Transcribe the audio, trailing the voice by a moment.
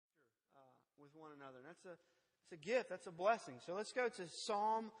with one another. And it's a gift. That's a blessing. So let's go to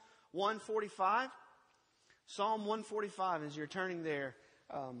Psalm 145. Psalm 145, as you're turning there,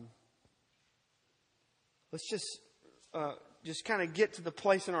 let's just kind of get to the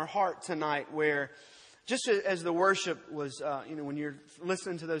place in our heart tonight where, just as the worship was, when you're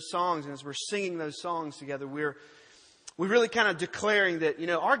listening to those songs and as we're singing those songs together, we're really kind of declaring that,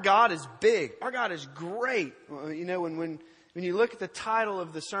 our God is big. Our God is great. When you look at the title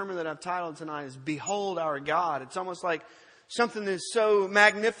of the sermon that I've titled tonight is Behold Our God, it's almost like something that's so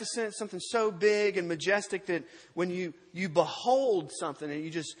magnificent, something so big and majestic that when you behold something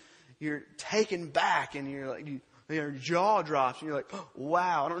and you're taken back and you're like, your jaw drops and you're like, oh,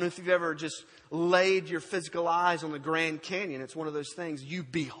 wow. I don't know if you've ever just laid your physical eyes on the Grand Canyon. It's one of those things. You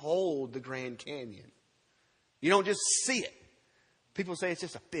behold the Grand Canyon. You don't just see it. People say it's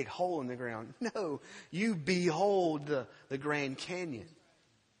just a big hole in the ground. No, you behold the Grand Canyon.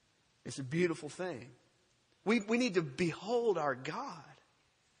 It's a beautiful thing. We need to behold our God.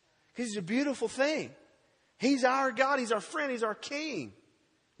 He's a beautiful thing. He's our God. He's our friend. He's our King.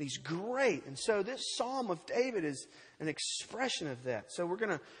 He's great. And so this Psalm of David is an expression of that. So we're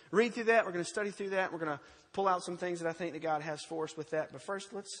going to read through that. We're going to study through that. We're going to pull out some things that I think that God has for us with that. But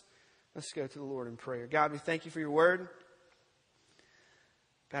first, let's go to the Lord in prayer. God, we thank you for your word.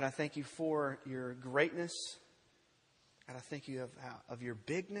 God, I thank you for your greatness. God, I thank you of your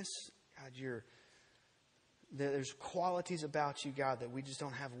bigness. God, there's qualities about you, God, that we just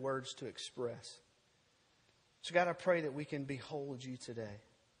don't have words to express. So God, I pray that we can behold you today.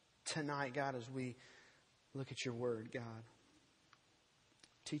 Tonight, God, as we look at your word, God.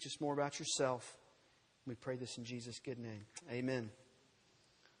 Teach us more about yourself. We pray this in Jesus' good name. Amen.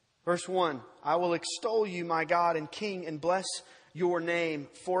 Verse 1, I will extol you, my God and King, and bless your name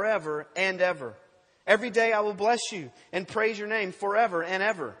forever and ever. Every day I will bless you and praise your name forever and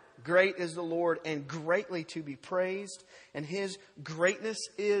ever. Great is the Lord and greatly to be praised, and his greatness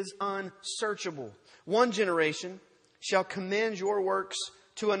is unsearchable. One generation shall commend your works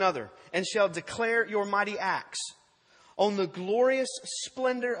to another, and shall declare your mighty acts. On the glorious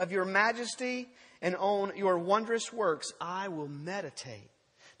splendor of your majesty and on your wondrous works I will meditate.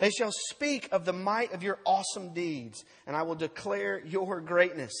 They shall speak of the might of your awesome deeds, and I will declare your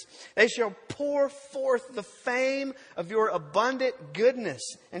greatness. They shall pour forth the fame of your abundant goodness,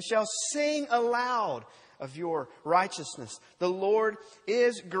 and shall sing aloud of your righteousness. The Lord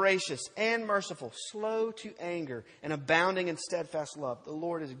is gracious and merciful, slow to anger, and abounding in steadfast love. The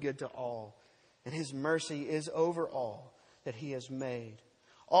Lord is good to all, and his mercy is over all that he has made.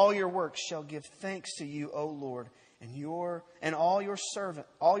 All your works shall give thanks to you, O Lord, and all your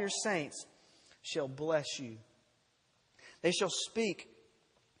saints shall bless you. They shall speak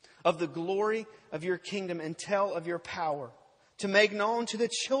of the glory of your kingdom and tell of your power, to make known to the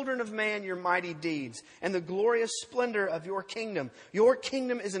children of man your mighty deeds and the glorious splendor of your kingdom. Your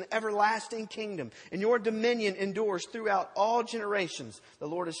kingdom is an everlasting kingdom, and your dominion endures throughout all generations. The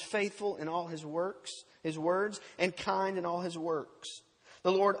Lord is faithful in all his works, his words, and kind in all his works.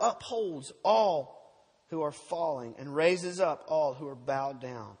 The Lord upholds all who are falling and raises up all who are bowed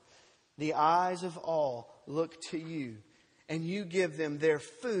down. The eyes of all look to you, and you give them their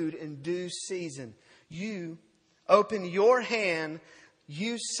food in due season. You open your hand,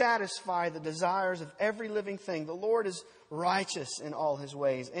 you satisfy the desires of every living thing. The Lord is righteous in all his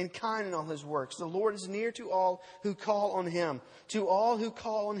ways and kind in all his works. The Lord is near to all who call on him, to all who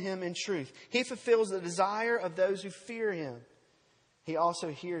call on him in truth. He fulfills the desire of those who fear him. He also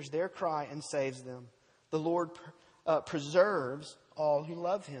hears their cry and saves them. The Lord preserves all who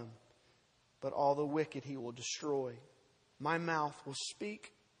love him, but all the wicked he will destroy. My mouth will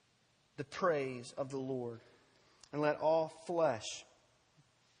speak the praise of the Lord, and let all flesh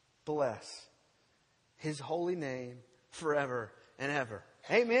bless his holy name forever and ever.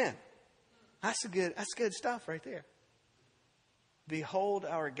 Amen. That's good stuff right there. Behold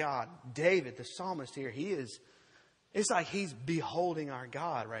our God. David, the psalmist here, it's like he's beholding our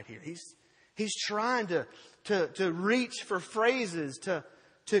God right here. He's trying to reach for phrases to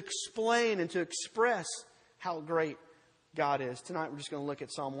explain and to express how great God is. Tonight we're just going to look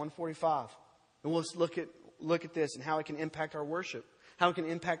at Psalm 145. And we'll look at this and how it can impact our worship, how it can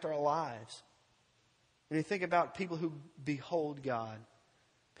impact our lives. And you think about people who behold God,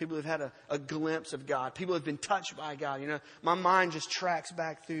 people who've had a glimpse of God, people who've been touched by God. My mind just tracks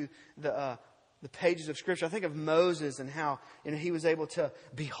back through the pages of Scripture. I think of Moses and how he was able to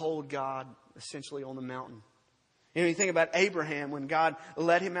behold God essentially on the mountain. You think about Abraham when God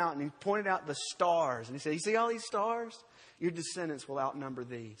led him out and he pointed out the stars and he said, "You see all these stars? Your descendants will outnumber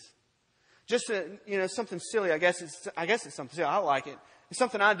these." Just something silly. I guess it's something silly. I like it. It's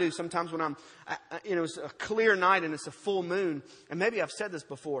something I do sometimes when it's a clear night and it's a full moon. And maybe I've said this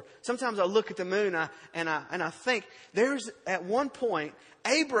before. Sometimes I look at the moon and I think at one point,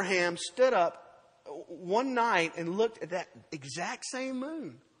 Abraham stood up one night and looked at that exact same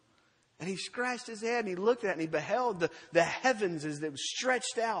moon. And he scratched his head and he looked at it and he beheld the heavens as it was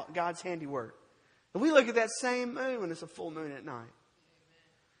stretched out, God's handiwork. And we look at that same moon when it's a full moon at night.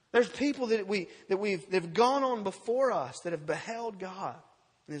 There's people that've gone on before us that have beheld God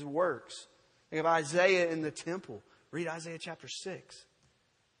and His works. Think of Isaiah in the temple. Read Isaiah chapter 6.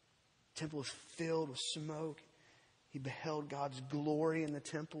 The temple was filled with smoke. He beheld God's glory in the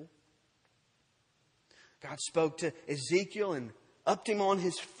temple. God spoke to Ezekiel and upped him on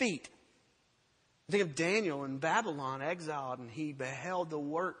his feet. Think of Daniel in Babylon, exiled, and he beheld the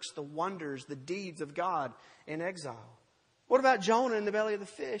works, the wonders, the deeds of God in exile. What about Jonah in the belly of the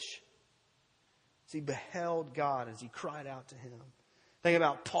fish? As he beheld God, as he cried out to Him. Think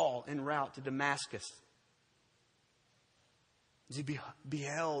about Paul en route to Damascus. As he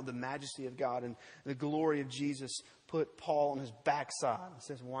beheld the majesty of God and the glory of Jesus, put Paul on his backside and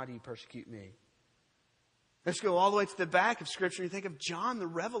says, "Why do you persecute me?" Let's go all the way to the back of Scripture and think of John the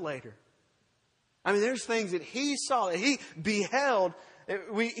Revelator. I mean, there's things that he saw, that he beheld.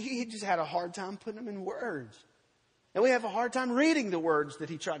 He just had a hard time putting them in words. And we have a hard time reading the words that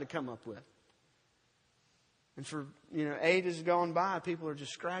he tried to come up with. And for, ages gone by, people are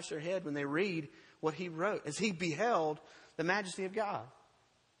just scratch their head when they read what he wrote as he beheld the majesty of God.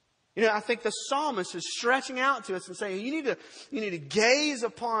 I think the psalmist is stretching out to us and saying, you need to gaze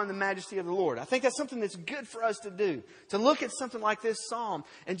upon the majesty of the Lord. I think that's something that's good for us to do. To look at something like this psalm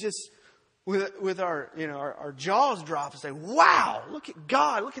and just with our jaws drop and say, wow, look at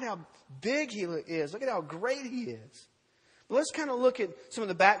God. Look at how big He is. Look at how great He is. But let's kind of look at some of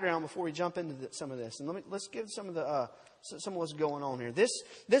the background before we jump into some of this. And let's give some of what's going on here. This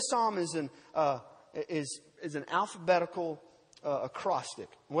psalm is an alphabetical acrostic.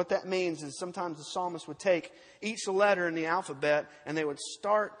 What that means is sometimes the psalmist would take each letter in the alphabet and they would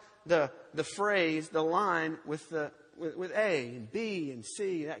start the phrase, the line with A and B and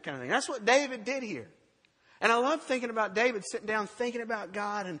C, that kind of thing. That's what David did here. And I love thinking about David sitting down thinking about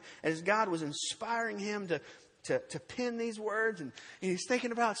God, and as God was inspiring him to pen these words, and he's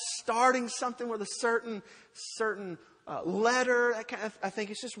thinking about starting something with a certain letter. I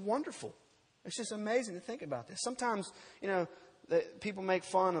think it's just wonderful. It's just amazing to think about this. Sometimes, people make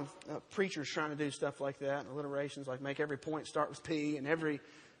fun of preachers trying to do stuff like that, and alliterations like make every point start with P, and every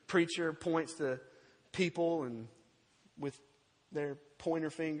preacher points to people and with their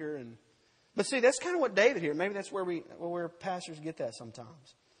pointer finger. But see, that's kind of what David here. Maybe that's where pastors get that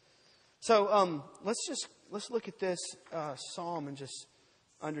sometimes. So let's look at this psalm and just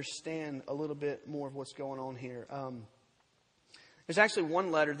understand a little bit more of what's going on here. There's actually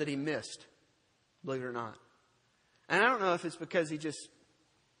one letter that he missed, believe it or not. And I don't know if it's because he just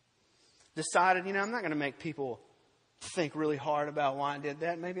decided, I'm not going to make people think really hard about why I did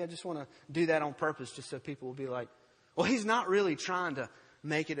that. Maybe I just want to do that on purpose just so people will be like, well, he's not really trying to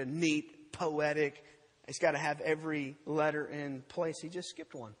make it a neat, poetic, it's got to have every letter in place. He just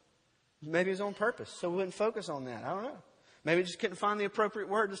skipped one. Maybe it was on purpose, so we wouldn't focus on that. I don't know. Maybe he just couldn't find the appropriate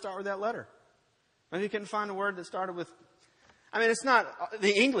word to start with that letter. Maybe he couldn't find a word that started with, it's not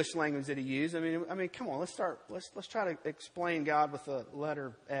the English language that he used. I mean, come on, let's try to explain God with the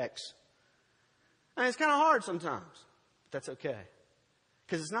letter X. It's kind of hard sometimes, but that's okay.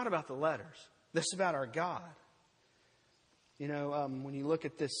 Because it's not about the letters. This is about our God. When you look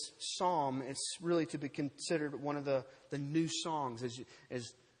at this psalm, it's really to be considered one of the new songs.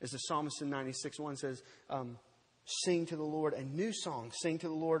 As the psalmist in 96:1 says, sing to the Lord a new song. Sing to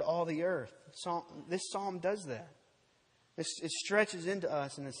the Lord all the earth. This psalm does that. It stretches into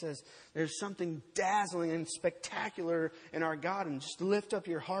us and it says there's something dazzling and spectacular in our God, and just lift up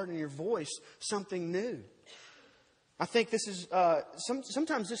your heart and your voice, something new. I think this is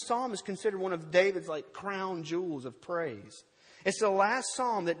sometimes this psalm is considered one of David's crown jewels of praise. It's the last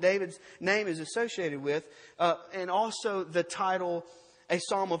psalm that David's name is associated with, and also the title a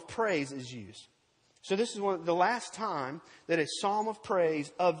psalm of praise is used. So this is the last time that a psalm of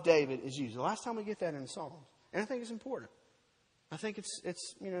praise of David is used. The last time we get that in the Psalms, and I think it's important. I think it's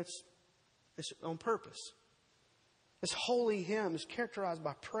on purpose. This holy hymn is characterized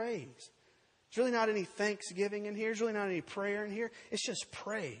by praise. There's really not any thanksgiving in here. There's really not any prayer in here. It's just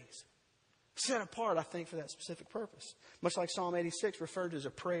praise. Set apart, I think, for that specific purpose. Much like Psalm 86 referred to as a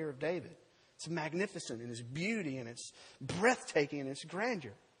prayer of David. It's magnificent in its beauty and it's breathtaking in its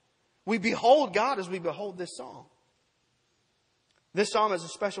grandeur. We behold God as we behold this psalm. This psalm has a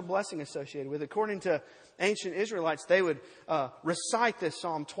special blessing associated with it. According to ancient Israelites, they would recite this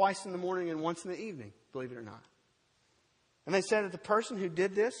psalm twice in the morning and once in the evening, believe it or not. And they said that the person who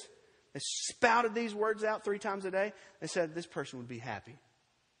did this, they spouted these words out 3 times a day, they said this person would be happy.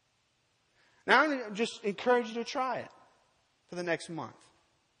 Now I'm going to just encourage you to try it for the next month.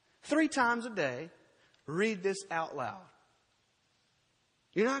 3 times a day, read this out loud.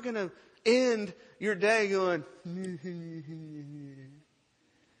 You're not going to end your day going,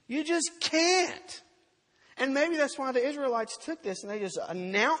 you just can't. And maybe that's why the Israelites took this and they just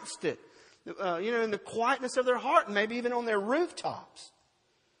announced it, in the quietness of their heart, and maybe even on their rooftops.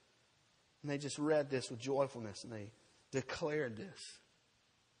 And they just read this with joyfulness and they declared this.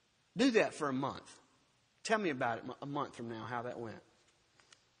 Do that for a month. Tell me about it a month from now, how that went.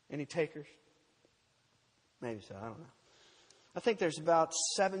 Any takers? Maybe so, I don't know. I think there's about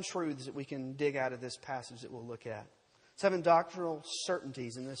 7 truths that we can dig out of this passage that we'll look at. 7 doctrinal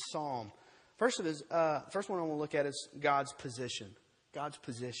certainties in this psalm. First one I want to look at is God's position. God's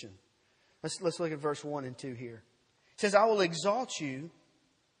position. Let's look at verse 1 and 2 here. It says, I will exalt you,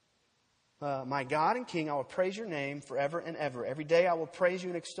 my God and King. I will praise your name forever and ever. Every day I will praise you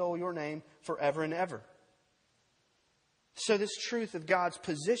and extol your name forever and ever. So this truth of God's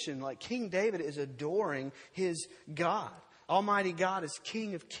position, like King David is adoring his God. Almighty God is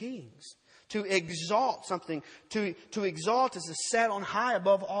King of kings. To exalt something, to exalt is to set on high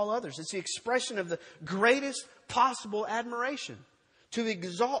above all others. It's the expression of the greatest possible admiration. To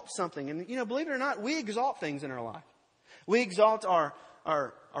exalt something. And, believe it or not, we exalt things in our life. We exalt our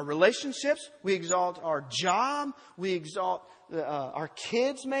relationships. We exalt our job. We exalt our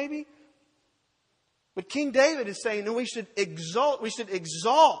kids, maybe. But King David is saying, no, we should exalt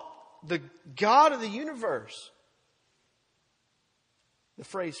the God of the universe. The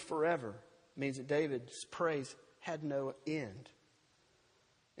phrase forever means that David's praise had no end.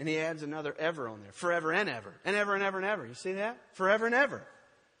 And he adds another ever on there. Forever and ever. And ever and ever and ever. You see that? Forever and ever.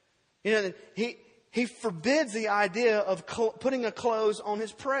 He forbids the idea of putting a close on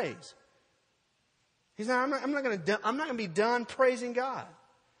his praise. He's not, I'm not going to be done praising God.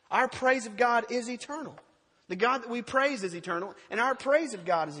 Our praise of God is eternal. The God that we praise is eternal. And our praise of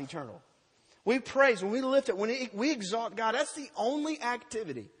God is eternal. We praise, when we lift it, when we exalt God, that's the only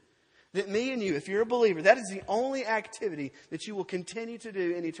activity that me and you, if you're a believer, that is the only activity that you will continue to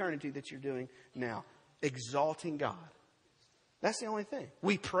do in eternity that you're doing now. Exalting God. That's the only thing.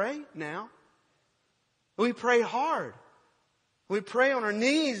 We pray now. We pray hard. We pray on our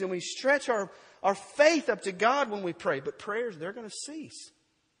knees and we stretch our faith up to God when we pray. But prayers, they're going to cease.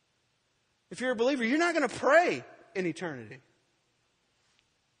 If you're a believer, you're not going to pray in eternity.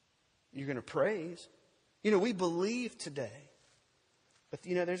 You're going to praise. We believe today. But,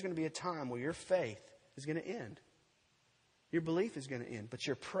 there's going to be a time where your faith is going to end. Your belief is going to end. But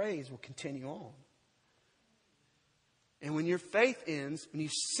your praise will continue on. And when your faith ends, when you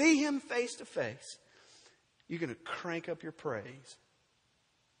see Him face to face, you're going to crank up your praise.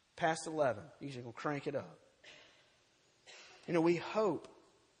 Past 11, you're going to crank it up. We hope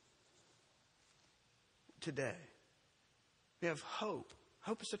today. We have hope.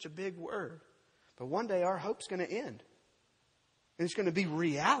 Hope is such a big word. But one day our hope's going to end. And it's going to be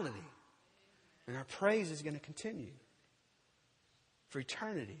reality. And our praise is going to continue. For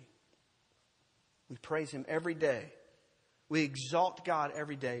eternity. We praise Him every day. We exalt God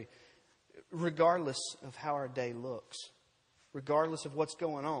every day. Regardless of how our day looks. Regardless of what's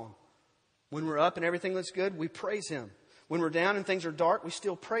going on. When we're up and everything looks good, we praise Him. When we're down and things are dark, we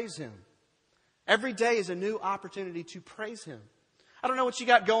still praise Him. Every day is a new opportunity to praise Him. I don't know what you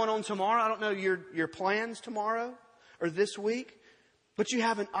got going on tomorrow. I don't know your plans tomorrow or this week. But you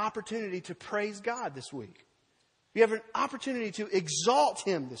have an opportunity to praise God this week. You have an opportunity to exalt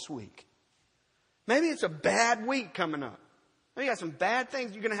Him this week. Maybe it's a bad week coming up. Maybe you got some bad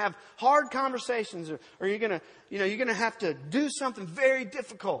things. You're going to have hard conversations or you're going to have to do something very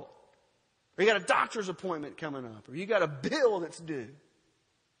difficult. Or you got a doctor's appointment coming up. Or you got a bill that's due.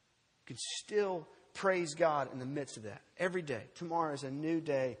 You can still praise God in the midst of that. Every day. Tomorrow is a new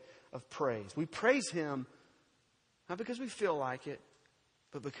day of praise. We praise Him not because we feel like it,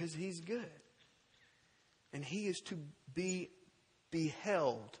 but because He's good. And He is to be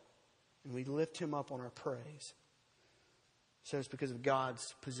beheld. And we lift Him up on our praise. So it's because of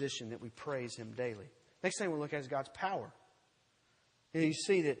God's position that we praise Him daily. Next thing we'll look at is God's power. You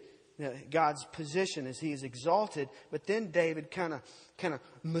see that God's position as He is exalted, but then David kind of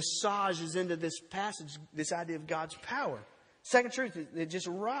massages into this passage this idea of God's power. Second truth that just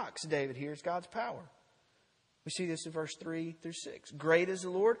rocks David here is God's power. We see this in verse 3 through 6. Great is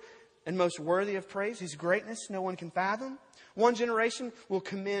the Lord. and most worthy of praise. His greatness no one can fathom. One generation will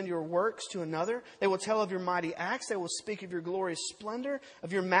commend your works to another. They will tell of your mighty acts. They will speak of your glorious splendor,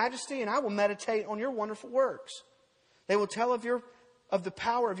 of your majesty, and I will meditate on your wonderful works. They will tell of the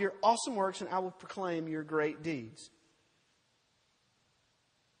power of your awesome works, and I will proclaim your great deeds.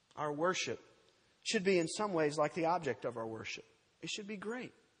 Our worship should be in some ways like the object of our worship. It should be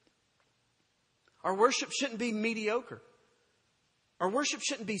great. Our worship shouldn't be mediocre. Our worship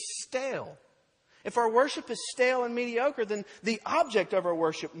shouldn't be stale. If our worship is stale and mediocre, then the object of our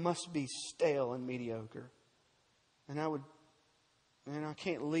worship must be stale and mediocre. And I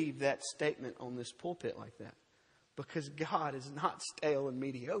can't leave that statement on this pulpit like that. Because God is not stale and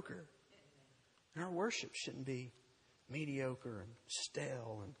mediocre. And our worship shouldn't be mediocre and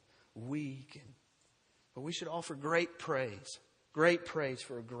stale and weak. But we should offer great praise. Great praise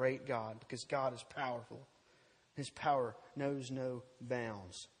for a great God. Because God is powerful. His power knows no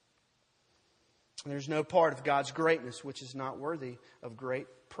bounds. And there's no part of God's greatness which is not worthy of great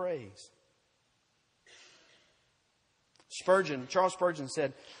praise. Charles Spurgeon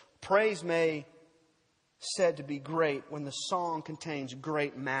said, praise may said to be great when the song contains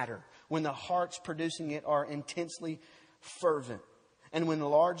great matter, when the hearts producing it are intensely fervent, and when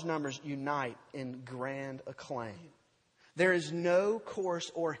large numbers unite in grand acclaim. There is no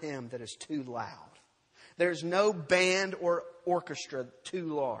chorus or hymn that is too loud. There's no band or orchestra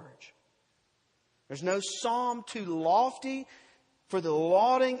too large. There's no psalm too lofty for the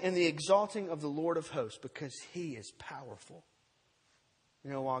lauding and the exalting of the Lord of hosts, because He is powerful.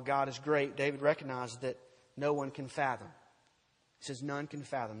 You know, while God is great, David recognized that no one can fathom. He says none can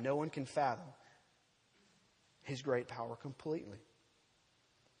fathom. No one can fathom His great power completely.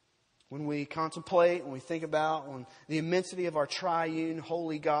 When we contemplate, when we think about the immensity of our triune,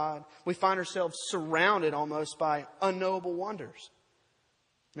 holy God, we find ourselves surrounded almost by unknowable wonders.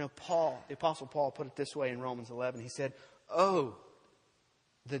 You know, the Apostle Paul put it this way in Romans 11. He said, "Oh,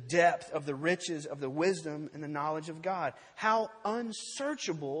 the depth of the riches of the wisdom and the knowledge of God. How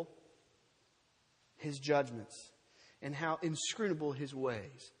unsearchable His judgments and how inscrutable His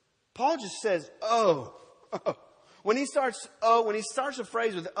ways." Paul just says, "Oh." When he starts a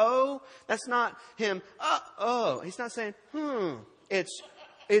phrase with "oh," that's not him. Oh, he's not saying It's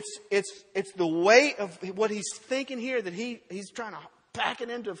the weight of what he's thinking here that he's trying to pack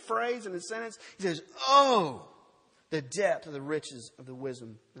it into a phrase in a sentence. He says, "Oh, the depth of the riches of the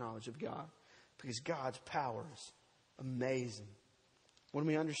wisdom and knowledge of God," because God's power is amazing. When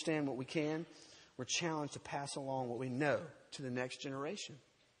we understand what we can, we're challenged to pass along what we know to the next generation.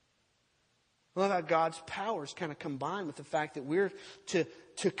 I love how God's power is kind of combined with the fact that we're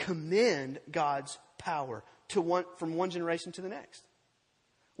to commend God's power from one generation to the next.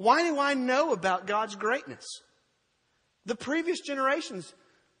 Why do I know about God's greatness? The previous generations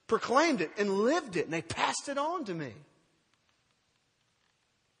proclaimed it and lived it, and they passed it on to me.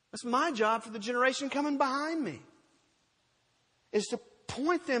 That's my job for the generation coming behind me, is to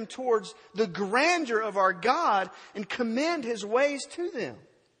point them towards the grandeur of our God and commend His ways to them.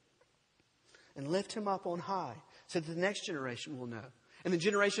 And lift Him up on high so that the next generation will know. And the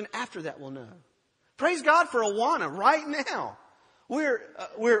generation after that will know. Praise God for Awana right now.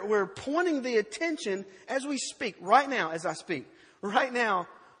 We're pointing the attention as we speak. Right now, as I speak. Right now,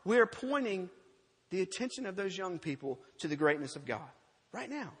 we're pointing the attention of those young people to the greatness of God. Right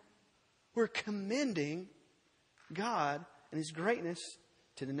now. We're commending God and His greatness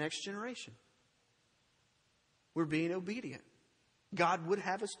to the next generation. We're being obedient. God would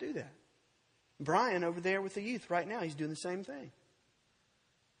have us do that. Brian over there with the youth right now, he's doing the same thing.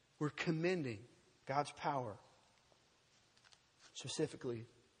 We're commending God's power specifically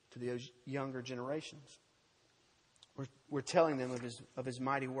to those younger generations. We're telling them of His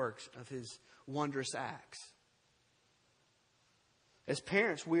mighty works, of His wondrous acts. As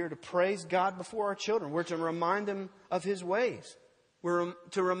parents, we are to praise God before our children. We're to remind them of His ways. We're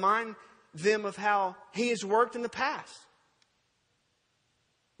to remind them of how He has worked in the past.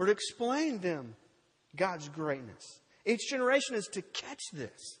 We're to explain them God's greatness. Each generation is to catch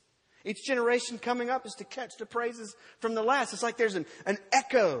this. Each generation coming up is to catch the praises from the last. It's like there's an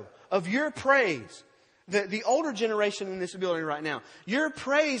echo of your praise. The older generation in this building right now, your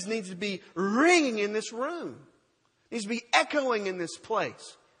praise needs to be ringing in this room. It needs to be echoing in this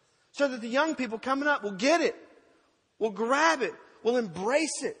place. So that the young people coming up will get it. Will grab it. Will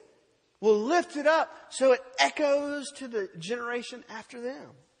embrace it. Will lift it up so it echoes to the generation after them.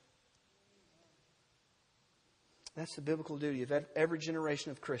 That's the biblical duty of every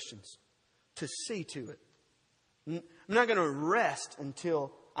generation of Christians, to see to it. I'm not going to rest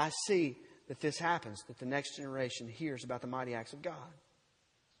until I see that this happens, that the next generation hears about the mighty acts of God.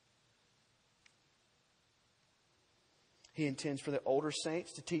 He intends for the older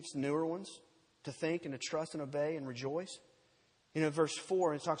saints to teach the newer ones to think and to trust and obey and rejoice. Verse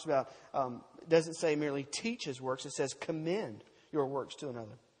 4, it talks about, it doesn't say merely teach His works. It says commend your works to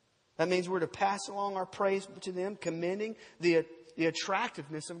another. That means we're to pass along our praise to them, commending the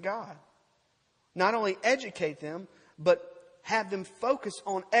attractiveness of God. Not only educate them, but have them focus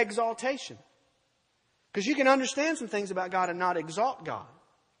on exaltation. Because you can understand some things about God and not exalt God.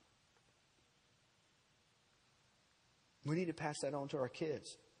 We need to pass that on to our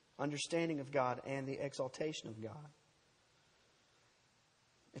kids. Understanding of God and the exaltation of God.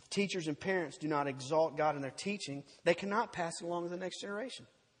 If teachers and parents do not exalt God in their teaching, they cannot pass it along to the next generation.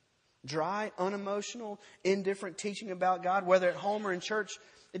 Dry, unemotional, indifferent teaching about God, whether at home or in church,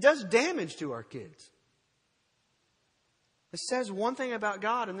 it does damage to our kids. It says one thing about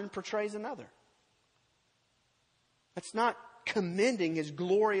God and then portrays another. That's not commending His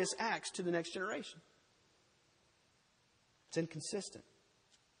glorious acts to the next generation. It's inconsistent.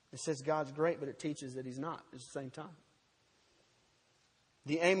 It says God's great, but it teaches that He's not at the same time.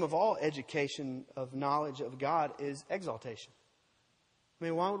 The aim of all education of knowledge of God is exaltation. I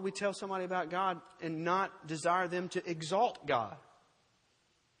mean, why would we tell somebody about God and not desire them to exalt God?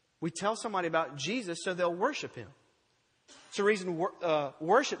 We tell somebody about Jesus so they'll worship Him. It's the reason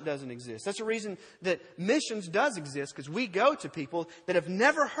worship doesn't exist. That's the reason that missions does exist, because we go to people that have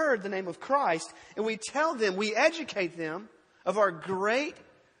never heard the name of Christ and we tell them, we educate them of our great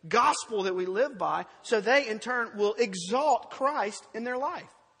gospel that we live by, so they in turn will exalt Christ in their life.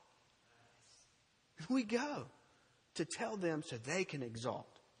 We go to tell them so they can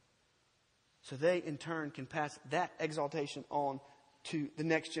exalt. So they in turn can pass that exaltation on to the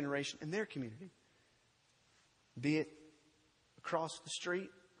next generation in their community. Be it across the street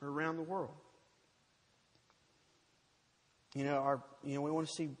or around the world. We want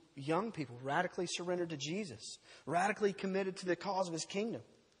to see young people radically surrendered to Jesus, radically committed to the cause of His kingdom.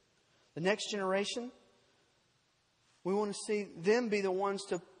 The next generation, we want to see them be the ones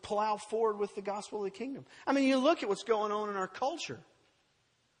to plow forward with the gospel of the kingdom. I mean, you look at what's going on in our culture.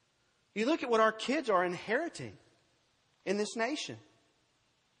 You look at what our kids are inheriting in this nation.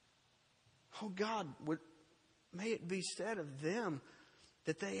 Oh God, may it be said of them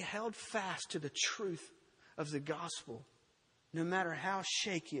that they held fast to the truth of the gospel, no matter how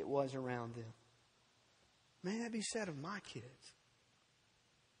shaky it was around them. May that be said of my kids.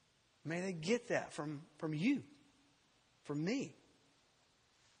 May they get that from you, from me,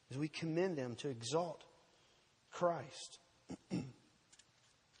 as we commend them to exalt Christ.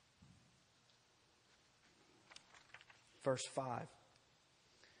 Verse 5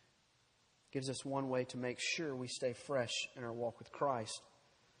 gives us one way to make sure we stay fresh in our walk with Christ,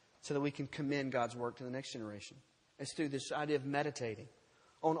 so that we can commend God's work to the next generation. It's through this idea of meditating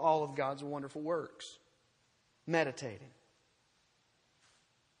on all of God's wonderful works. Meditating.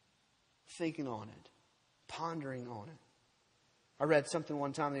 Thinking on it. Pondering on it. I read something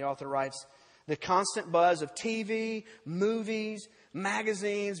one time, the author writes, the constant buzz of TV, movies,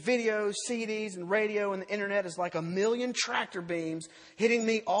 magazines, videos, CDs, and radio and the internet is like a million tractor beams hitting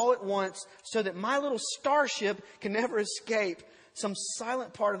me all at once, so that my little starship can never escape some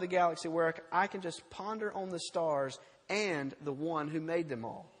silent part of the galaxy where I can just ponder on the stars and the one who made them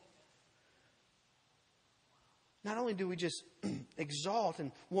all. Not only do we just exalt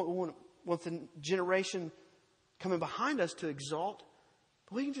and want the generation coming behind us to exalt,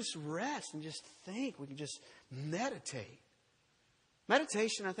 but we can just rest and just think. We can just meditate.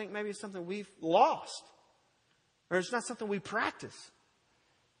 Meditation, I think, maybe is something we've lost. Or it's not something we practice.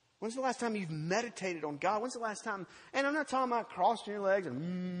 When's the last time you've meditated on God? When's the last time? And I'm not talking about crossing your legs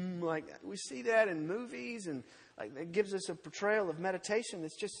and like we see that in movies, and like it gives us a portrayal of meditation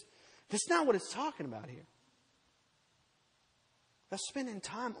that's not what it's talking about here. That's spending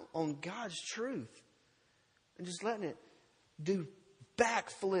time on God's truth and just letting it do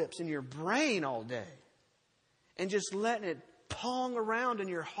backflips in your brain all day, and just letting it pong around in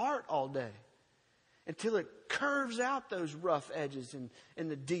your heart all day until it curves out those rough edges in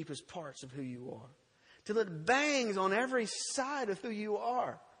the deepest parts of who you are. Till it bangs on every side of who you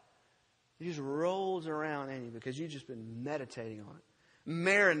are. It just rolls around in you because you've just been meditating on it.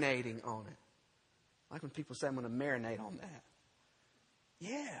 Marinating on it. Like when people say, I'm going to marinate on that.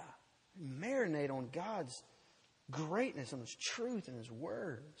 Yeah. Marinate on God's greatness and His truth and His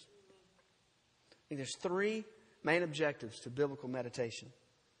words. I think there's 3 main objectives to biblical meditation.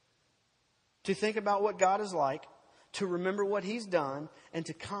 To think about what God is like, to remember what He's done, and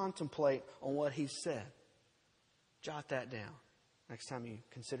to contemplate on what He's said. Jot that down next time you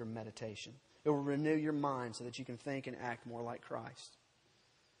consider meditation. It will renew your mind so that you can think and act more like Christ.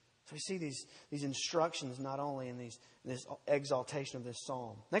 So we see these instructions not only in this exaltation of this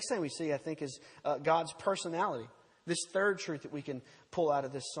psalm. Next thing we see, I think, is God's personality. This third truth that we can pull out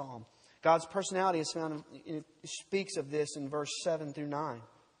of this psalm. God's personality is found, it speaks of this in verse 7 through 9.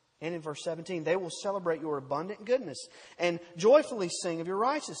 And in verse 17, they will celebrate your abundant goodness and joyfully sing of your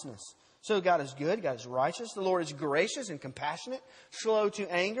righteousness. So God is good, God is righteous, the Lord is gracious and compassionate, slow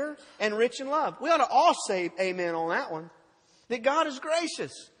to anger, and rich in love. We ought to all say amen on that one. That God is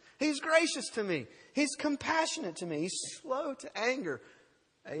gracious. He's gracious to me. He's compassionate to me. He's slow to anger.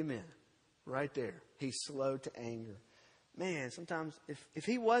 Amen. Right there. He's slow to anger. Man, sometimes if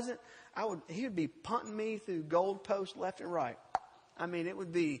He wasn't, He would be punting me through goalposts left and right. I mean, it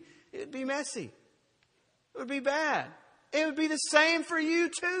would be messy. It would be bad. It would be the same for you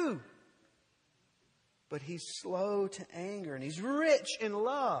too. But He's slow to anger and He's rich in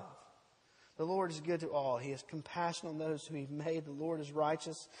love. The Lord is good to all. He has compassion on those whom He made. The Lord is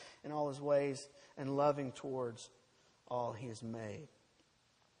righteous in all His ways and loving towards all He has made.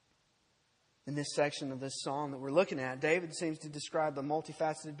 In this section of this psalm that we're looking at, David seems to describe the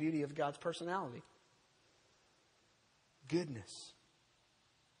multifaceted beauty of God's personality. Goodness.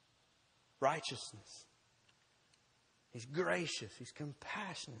 Righteousness. He's gracious. He's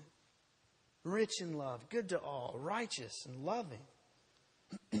compassionate. Rich in love. Good to all. Righteous and loving.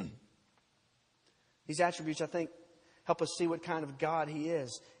 These attributes, I think, help us see what kind of God He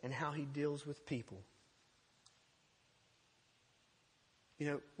is and how He deals with people. You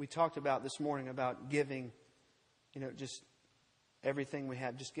know, we talked about this morning about giving, just everything we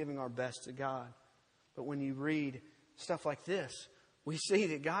have, just giving our best to God. But when you read stuff like this, we see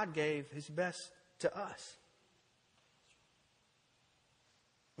that God gave His best to us.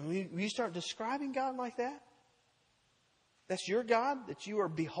 When you start describing God like that, that's your God that you are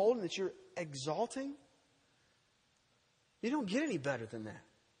beholding, that you're exalting. You don't get any better than that.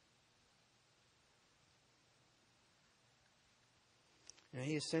 And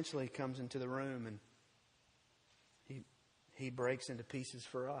He essentially comes into the room and He breaks into pieces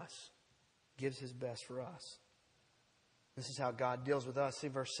for us. Gives His best for us. This is how God deals with us. See,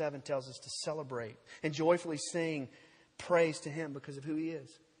 verse 7 tells us to celebrate and joyfully sing praise to Him because of who He is.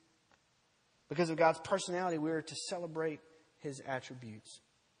 Because of God's personality, we are to celebrate His attributes.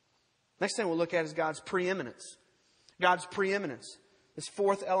 Next thing we'll look at is God's preeminence. God's preeminence. This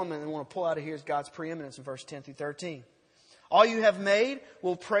fourth element I want to pull out of here is God's preeminence in verse 10 through 13. All you have made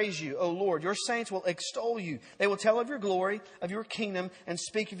will praise you, O Lord. Your saints will extol you. They will tell of your glory, of your kingdom, and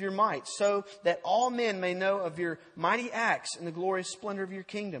speak of your might, so that all men may know of your mighty acts and the glorious splendor of your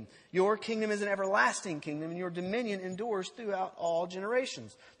kingdom. Your kingdom is an everlasting kingdom, and your dominion endures throughout all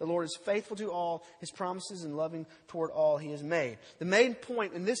generations. The Lord is faithful to all His promises and loving toward all He has made. The main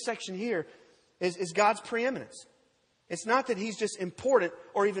point in this section here is God's preeminence. It's not that He's just important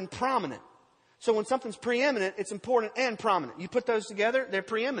or even prominent. So when something's preeminent, it's important and prominent. You put those together, they're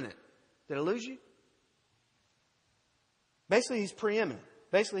preeminent. Did I lose you? Basically, He's preeminent.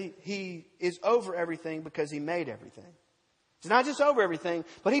 Basically, He is over everything because He made everything. He's not just over everything,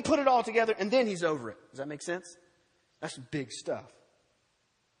 but He put it all together and then He's over it. Does that make sense? That's big stuff.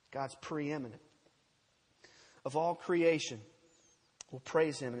 God's preeminent. Of all creation, we'll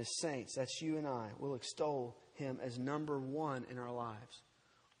praise Him and His saints. That's you and I. We'll extol Him as number one in our lives.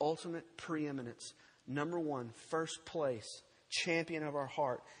 Ultimate preeminence, number one, first place, champion of our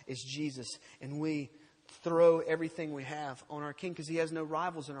heart is Jesus. And we throw everything we have on our King because He has no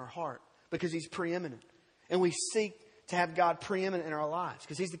rivals in our heart because He's preeminent. And we seek to have God preeminent in our lives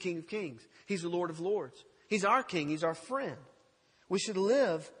because He's the King of Kings. He's the Lord of Lords. He's our King. He's our friend. We should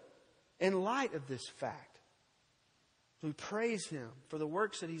live in light of this fact. We praise Him for the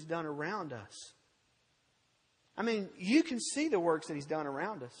works that He's done around us. I mean, you can see the works that He's done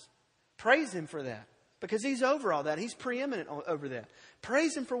around us. Praise Him for that. Because He's over all that. He's preeminent over that.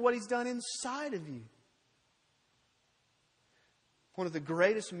 Praise Him for what He's done inside of you. One of the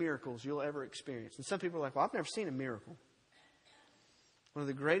greatest miracles you'll ever experience. And some people are like, well, I've never seen a miracle. One of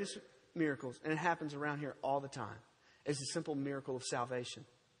the greatest miracles, and it happens around here all the time, is the simple miracle of salvation.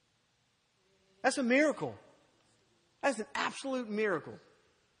 That's a miracle. That's an absolute miracle.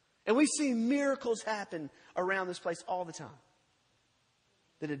 And we see miracles happen around this place all the time.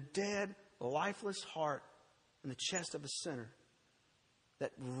 That a dead, lifeless heart in the chest of a sinner,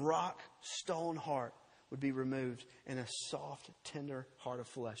 that rock stone heart would be removed and a soft, tender heart of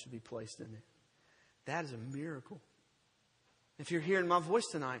flesh would be placed in it. That is a miracle. If you're hearing my voice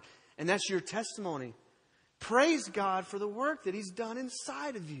tonight and that's your testimony, praise God for the work that He's done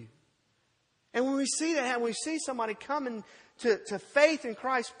inside of you. And when we see that, when we see somebody coming to faith in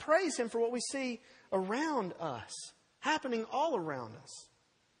Christ, praise Him for what we see around us, happening all around us.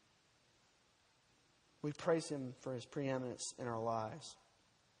 We praise Him for His preeminence in our lives.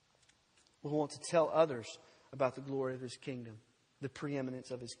 We want to tell others about the glory of His kingdom, the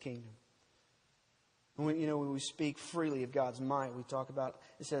preeminence of His kingdom. And when we speak freely of God's might, we talk about,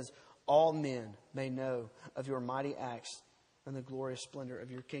 it says, all men may know of your mighty acts and the glorious splendor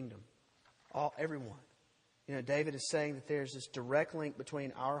of your kingdom. Everyone. David is saying that there's this direct link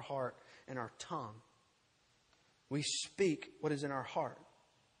between our heart and our tongue. We speak what is in our heart.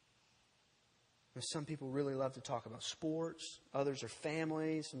 Some people really love to talk about sports. Others are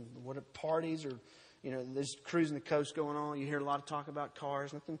families and what parties or, there's cruising the coast going on. You hear a lot of talk about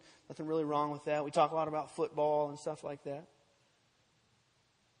cars. Nothing really wrong with that. We talk a lot about football and stuff like that.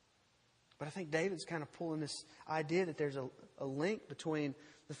 But I think David's kind of pulling this idea that there's a link between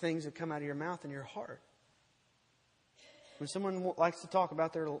the things that come out of your mouth and your heart. When someone likes to talk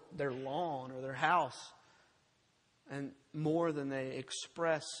about their lawn or their house, and more than they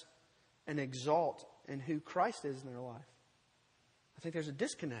express and exalt in who Christ is in their life, I think there's a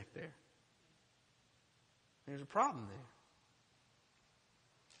disconnect there. There's a problem there.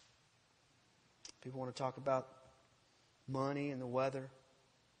 People want to talk about money and the weather.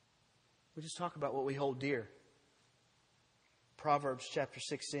 We just talk about what we hold dear. Proverbs chapter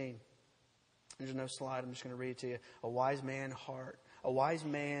 16. There's no slide. I'm just going to read it to you. A wise man's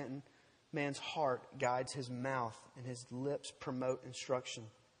heart guides his mouth, and his lips promote instruction.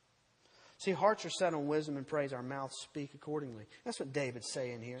 See, hearts are set on wisdom and praise. Our mouths speak accordingly. That's what David's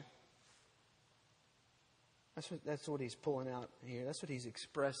saying here. That's what he's pulling out here. That's what he's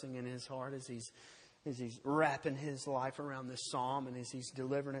expressing in his heart as he's wrapping his life around this psalm and as he's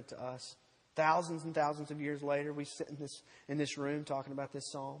delivering it to us. Thousands and thousands of years later, we sit in this room talking about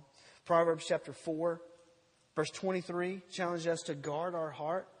this psalm. Proverbs chapter 4, verse 23 challenges us to guard our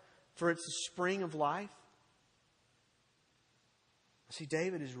heart, for it's the spring of life. See,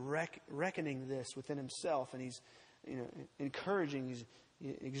 David is reckoning this within himself, and he's encouraging, he's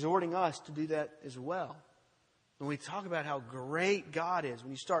exhorting us to do that as well. When we talk about how great God is, when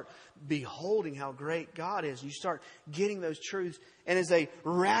you start beholding how great God is, you start getting those truths, and as they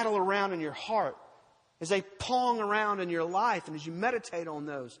rattle around in your heart, as they pong around in your life, and as you meditate on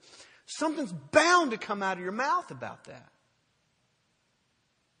those, something's bound to come out of your mouth about that.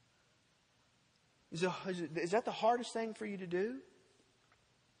 Is that the hardest thing for you to do?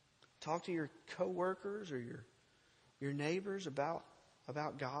 Talk to your coworkers or your neighbors about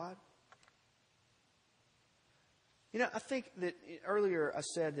God? I think that earlier I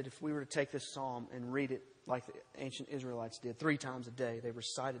said that if we were to take this psalm and read it like the ancient Israelites did 3 times a day, they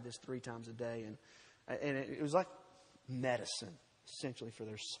recited this 3 times a day, and it was like medicine, essentially, for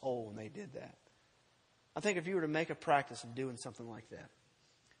their soul when they did that. I think if you were to make a practice of doing something like that,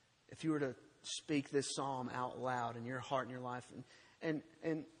 if you were to speak this psalm out loud in your heart and your life, and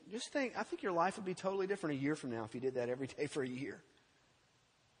just think, I think your life would be totally different a year from now if you did that every day for a year.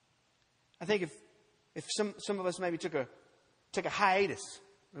 I think if some of us maybe took a hiatus,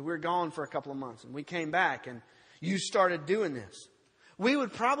 we were gone for a couple of months, and we came back and you started doing this, we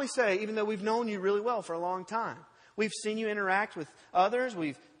would probably say, even though we've known you really well for a long time, we've seen you interact with others,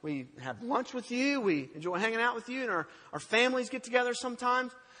 we have lunch with you, we enjoy hanging out with you, and our families get together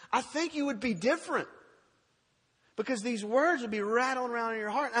sometimes, I think you would be different. Because these words would be rattling around in your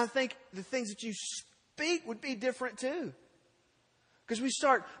heart. And I think the things that you speak would be different too. Because we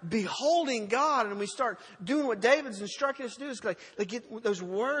start beholding God and we start doing what David's instructed us to do. It's like get those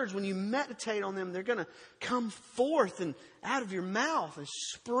words, when you meditate on them, they're going to come forth and out of your mouth. A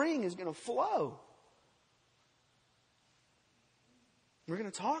spring is going to flow. We're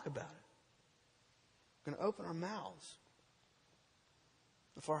going to talk about it. We're going to open our mouths.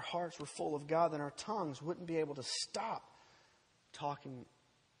 If our hearts were full of God, then our tongues wouldn't be able to stop talking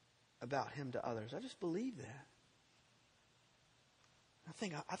about Him to others. I just believe that.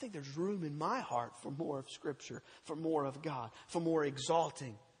 I think there's room in my heart for more of Scripture, for more of God, for more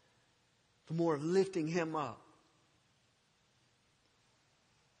exalting, for more of lifting Him up.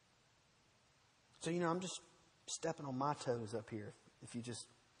 So, I'm just stepping on my toes up here. If you just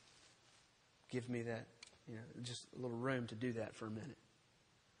give me that, just a little room to do that for a minute.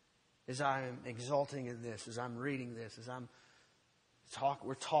 As I am exalting in this, as I'm reading this, as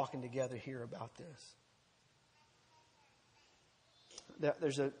we're talking together here about this.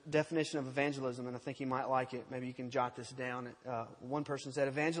 There's a definition of evangelism, and I think you might like it. Maybe you can jot this down. One person said,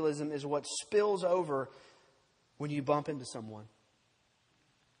 evangelism is what spills over when you bump into someone.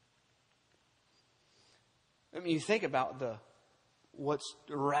 I mean, you think about what's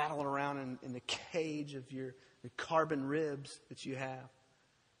rattling around in the cage of the carbon ribs that you have.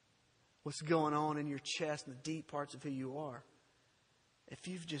 What's going on in your chest and the deep parts of who you are. if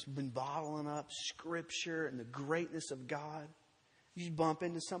you've just been bottling up Scripture and the greatness of God, you bump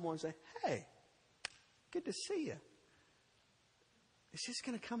into someone and say, hey, good to see you. It's just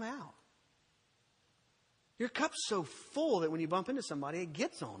going to come out. Your cup's so full that when you bump into somebody, it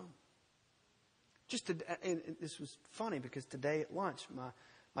gets on them. And this was funny because today at lunch,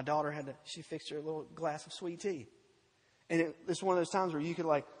 my daughter she fixed her a little glass of sweet tea. And it's one of those times where you could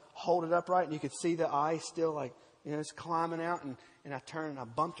like hold it upright and you could see the ice still like, it's climbing out. And I turned and I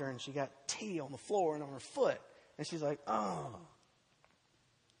bumped her and she got tea on the floor and on her foot. And she's like, oh.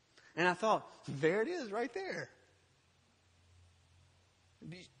 And I thought, there it is right there.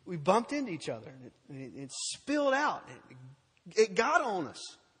 We bumped into each other and it spilled out. It got on us.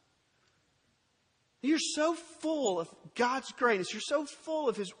 You're so full of God's greatness. You're so full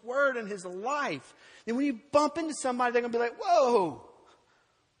of His Word and His life. And when you bump into somebody, they're going to be like, whoa,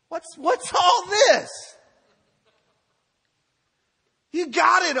 what's all this? You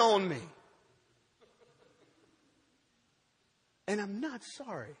got it on me. And I'm not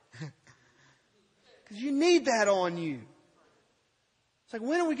sorry. Because you need that on you. It's like,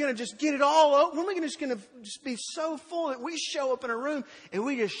 when are we going to just get it all over? When are we going to just be so full that we show up in a room and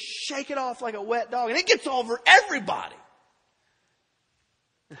we just shake it off like a wet dog and it gets over everybody?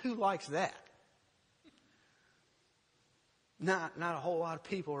 And who likes that? Not a whole lot of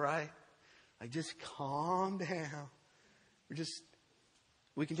people, right? Like, just calm down.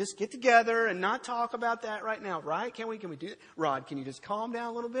 We can just get together and not talk about that right now, right? Can we do that? Rod, can you just calm down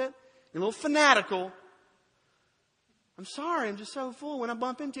a little bit? You're a little fanatical. I'm sorry, I'm just so full. When I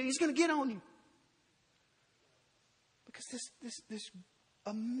bump into you, He's going to get on you. Because this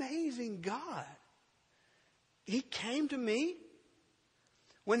amazing God, He came to me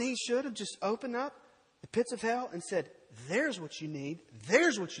when He should have just opened up the pits of hell and said, there's what you need.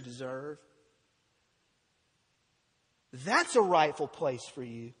 There's what you deserve. That's a rightful place for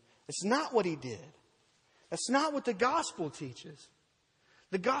you. It's not what He did. That's not what the gospel teaches.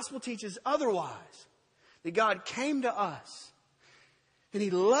 The gospel teaches otherwise. That God came to us and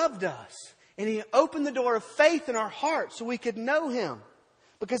He loved us and He opened the door of faith in our hearts so we could know Him.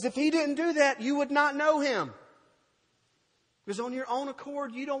 Because if He didn't do that, you would not know Him. Because on your own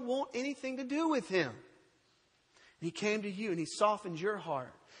accord, you don't want anything to do with Him. And He came to you and He softened your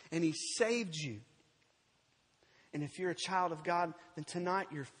heart and He saved you. And if you're a child of God, then tonight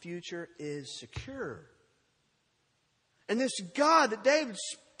your future is secure. And this God that David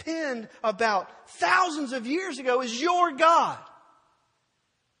penned about thousands of years ago is your God.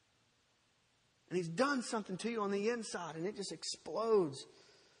 And He's done something to you on the inside and it just explodes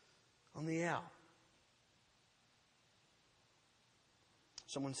on the out.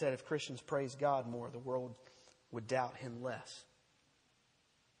 Someone said if Christians praise God more, the world would doubt Him less.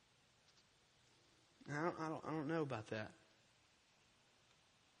 I don't know about that.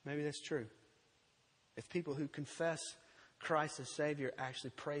 Maybe that's true. If people who confess Christ as Savior actually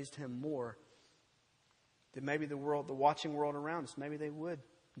praised Him more, then maybe the watching world around us, maybe they would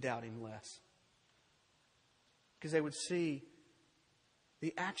doubt Him less. Because they would see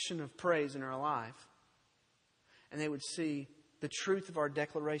the action of praise in our life, and they would see the truth of our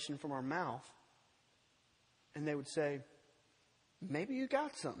declaration from our mouth, and they would say, maybe you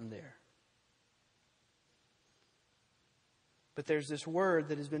got something there. But there's this word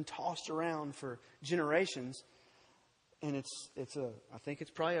that has been tossed around for generations. And I think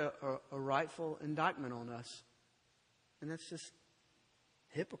it's probably a rightful indictment on us. And that's just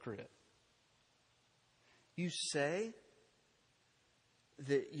hypocrite. You say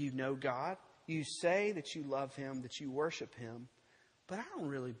that you know God. You say that you love Him, that you worship Him. But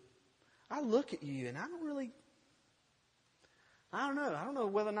I look at you and I don't know. I don't know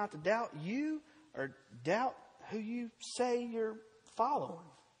whether or not to doubt you or doubt who you say you're following.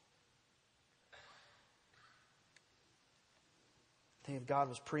 I think if God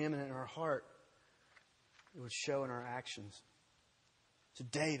was preeminent in our heart, it would show in our actions. So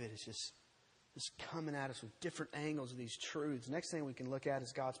David is just coming at us with different angles of these truths. Next thing we can look at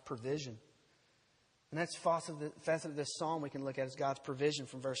is God's provision. The next facet of this psalm we can look at is God's provision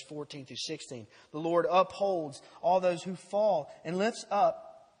from verse 14 through 16. The Lord upholds all those who fall and lifts up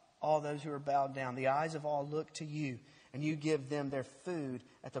all those who are bowed down. The eyes of all look to you, and you give them their food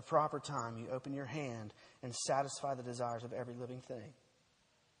at the proper time. You open your hand and satisfy the desires of every living thing.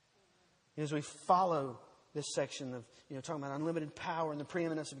 As we follow this section of talking about unlimited power and the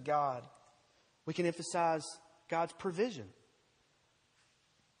preeminence of God, we can emphasize God's provision.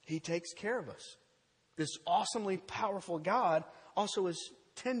 He takes care of us. This awesomely powerful God also is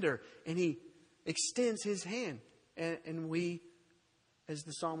tender, and He extends His hand. And we, as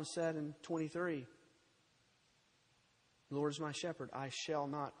the psalmist said in 23, The Lord is my shepherd, I shall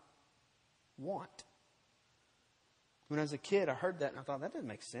not want. When I was a kid, I heard that and I thought, that doesn't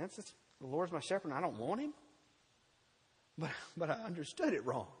make sense. The Lord's my shepherd and I don't want him. But I understood it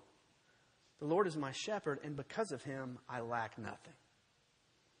wrong. The Lord is my shepherd, and because of him, I lack nothing.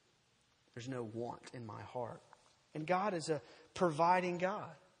 There's no want in my heart. And God is a providing God.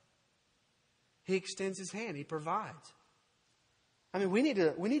 He extends his hand. He provides. I mean, we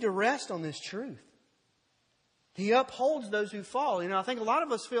need to rest on this truth. He upholds those who fall. You know, I think a lot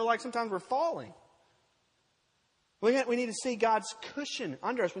of us feel like sometimes we're falling. We need to see God's cushion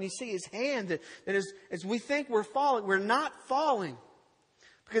under us. When you see his hand, that as we think we're falling, we're not falling.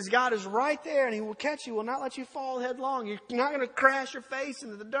 Because God is right there and he will catch you. He will not let you fall headlong. You're not going to crash your face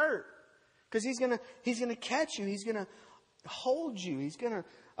into the dirt. Because he's going to catch you. He's going to hold you. He's going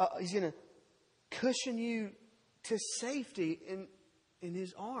to cushion you to safety in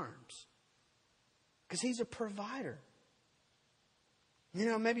his arms. Because he's a provider. You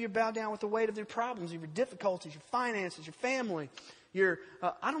know, maybe you're bowed down with the weight of your problems, your difficulties, your finances, your family, your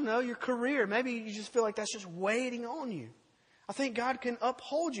career. Maybe you just feel like that's just waiting on you. I think God can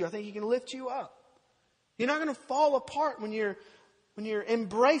uphold you. I think he can lift you up. You're not going to fall apart when you're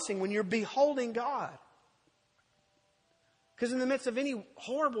embracing, when you're beholding God. Because in the midst of any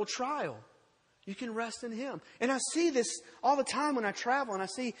horrible trial, you can rest in him. And I see this all the time when I travel, and I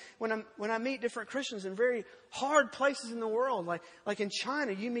see when I meet different Christians in very hard places in the world, like in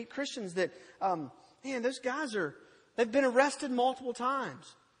China, you meet Christians that, those guys they've been arrested multiple times.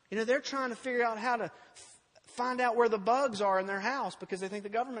 You know, they're trying to figure out how to find out where the bugs are in their house because they think the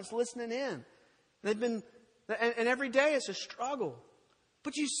government's listening in. And every day it's a struggle.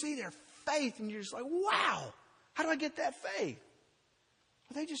 But you see their faith and you're just like, wow, how do I get that faith?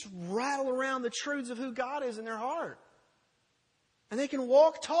 Well, they just rattle around the truths of who God is in their heart. And they can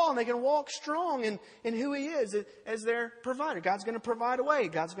walk tall and they can walk strong in who he is as their provider. God's going to provide a way.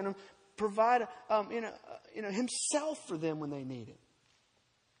 God's going to provide himself for them when they need it.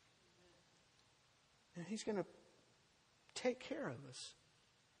 And he's going to take care of us.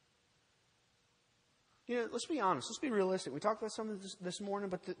 You know, let's be honest. Let's be realistic. We talked about some of this morning,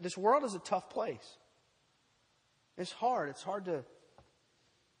 but this world is a tough place. It's hard. It's hard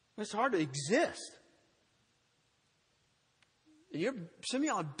to exist. Some of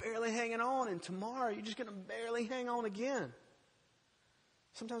y'all are barely hanging on, and tomorrow you're just going to barely hang on again.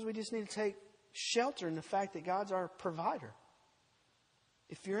 Sometimes we just need to take shelter in the fact that God's our provider.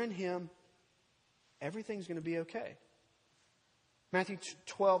 If you're in him, everything's going to be okay. Matthew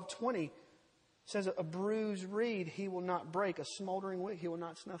 12:20 says, a bruised reed he will not break, a smoldering wick he will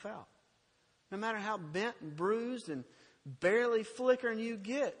not snuff out. No matter how bent and bruised and barely flickering you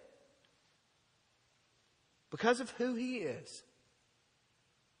get, because of who he is,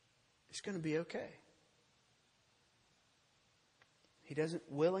 it's going to be okay. He doesn't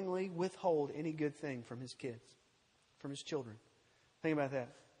willingly withhold any good thing from his kids, from his children. Think about that.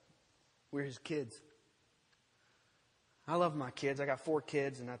 We're his kids. I love my kids. I got 4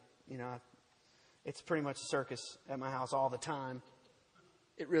 kids, and it's pretty much a circus at my house all the time.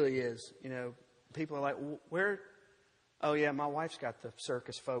 It really is. You know, people are like, where? Oh, yeah, my wife's got the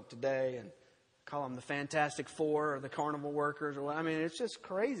circus folk today, and call them the Fantastic Four or the carnival workers. It's just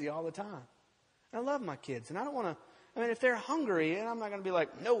crazy all the time. I love my kids, and I don't want to, if they're hungry, and I'm not going to be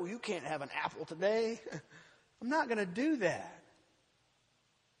like, no, you can't have an apple today. I'm not going to do that.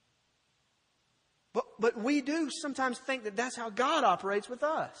 But we do sometimes think that that's how God operates with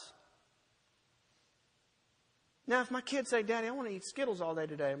us. Now, if my kids say, Daddy, I want to eat Skittles all day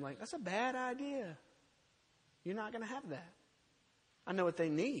today, I'm like, that's a bad idea. You're not going to have that. I know what they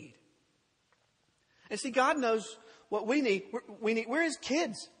need. And see, God knows what we need. We're his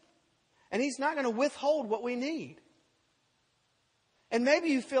kids. And he's not going to withhold what we need. And maybe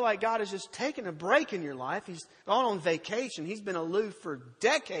you feel like God has just taken a break in your life. He's gone on vacation. He's been aloof for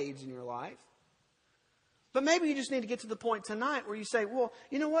decades in your life. But maybe you just need to get to the point tonight where you say, well,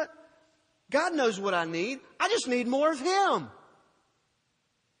 you know what? God knows what I need. I just need more of him.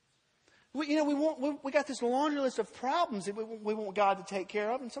 We got this laundry list of problems that we want God to take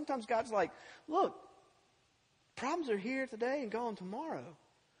care of. And sometimes God's like, look, problems are here today and gone tomorrow.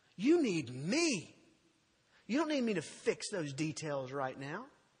 You need me. You don't need me to fix those details right now.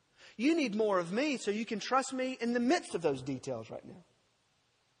 You need more of me so you can trust me in the midst of those details right now.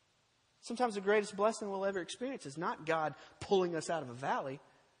 Sometimes the greatest blessing we'll ever experience is not God pulling us out of a valley,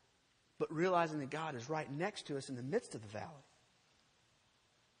 but realizing that God is right next to us in the midst of the valley.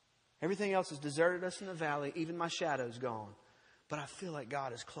 Everything else has deserted us in the valley. Even my shadow's gone. But I feel like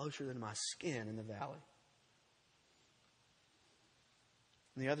God is closer than my skin in the valley.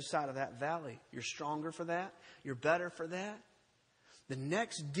 On the other side of that valley, you're stronger for that. You're better for that. The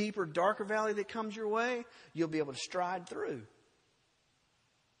next deeper, darker valley that comes your way, you'll be able to stride through.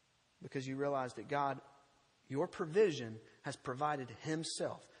 Because you realize that God, your provision, has provided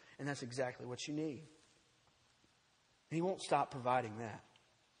Himself. And that's exactly what you need. He won't stop providing that.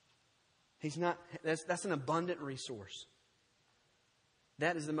 He's not, that's an abundant resource.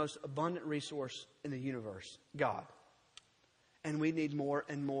 That is the most abundant resource in the universe, God. And we need more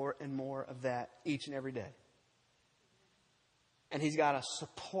and more and more of that each and every day. And He's got a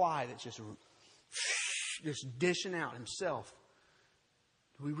supply that's just dishing out Himself.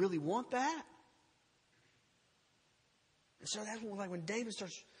 Do we really want that? And so that's when David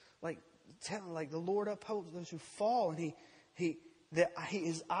starts telling the Lord upholds those who fall, and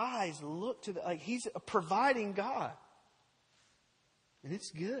his eyes look to He's a providing God. And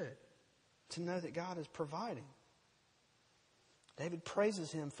it's good to know that God is providing. David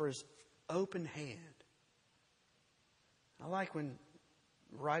praises Him for His open hand. I like when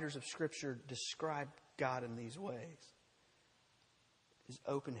writers of Scripture describe God in these ways. His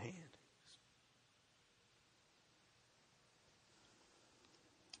open hand.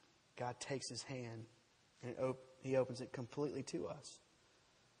 God takes His hand and He opens it completely to us.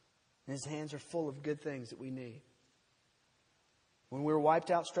 And His hands are full of good things that we need. When we're wiped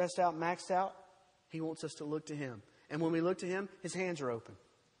out, stressed out, maxed out, He wants us to look to Him. And when we look to Him, His hands are open.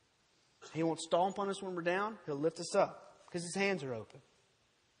 He won't stomp on us when we're down. He'll lift us up because His hands are open.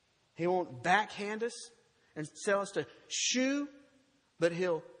 He won't backhand us and tell us to shoo, but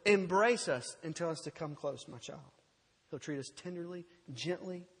He'll embrace us and tell us to come close, my child. He'll treat us tenderly,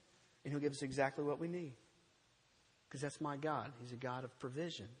 gently, and He'll give us exactly what we need. Because that's my God. He's a God of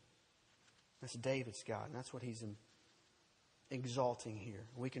provision. That's David's God, and that's what He's exalting here.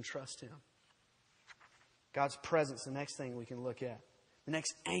 We can trust Him. God's presence, the next thing we can look at. The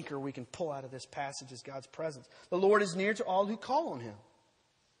next anchor we can pull out of this passage is God's presence. The Lord is near to all who call on Him.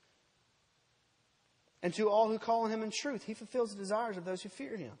 And to all who call on Him in truth, He fulfills the desires of those who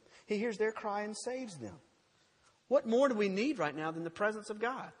fear Him. He hears their cry and saves them. What more do we need right now than the presence of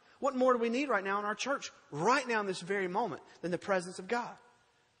God? What more do we need right now in our church, right now in this very moment, than the presence of God?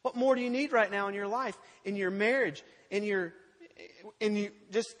 What more do you need right now in your life, in your marriage,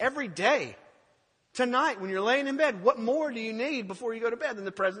 just every day? Tonight, when you're laying in bed, what more do you need before you go to bed than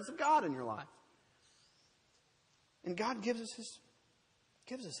the presence of God in your life? And God gives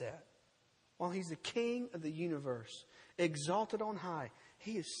us that. While He's the King of the universe, exalted on high,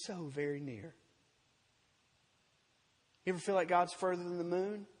 He is so very near. You ever feel like God's further than the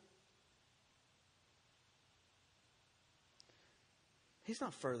moon? He's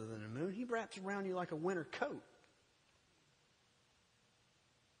not further than the moon. He wraps around you like a winter coat.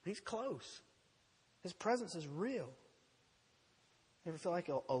 He's close. His presence is real. You ever feel like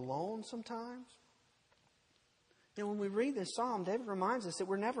alone sometimes? You know, when we read this psalm, David reminds us that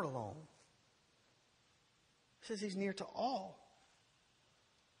we're never alone. He says He's near to all.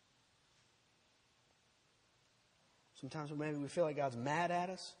 Sometimes maybe we feel like God's mad at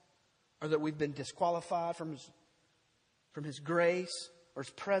us, or that we've been disqualified from His grace or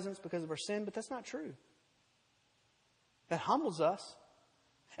His presence because of our sin, but that's not true. That humbles us.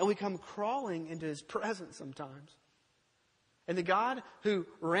 And we come crawling into His presence sometimes. And the God who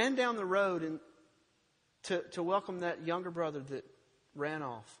ran down the road to welcome that younger brother that ran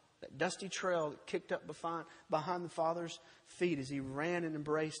off, that dusty trail that kicked up behind the Father's feet as He ran and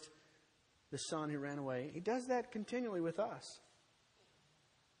embraced the Son who ran away, He does that continually with us.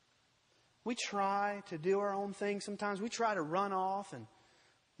 We try to do our own thing sometimes. We try to run off, and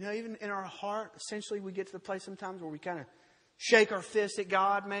even in our heart, essentially we get to the place sometimes where we kind of shake our fist at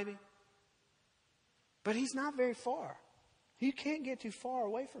God, maybe. But He's not very far. You can't get too far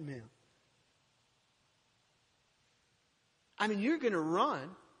away from Him. I mean, you're going to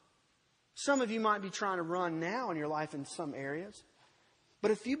run. Some of you might be trying to run now in your life in some areas. But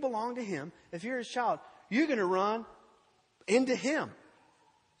if you belong to Him, if you're His child, you're going to run into Him.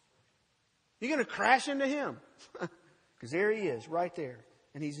 You're going to crash into Him. Because there He is, right there.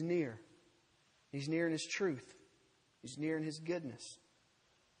 And He's near. He's near in His truth. He's near in His goodness.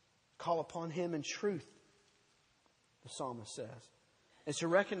 Call upon Him in truth, the psalmist says. And to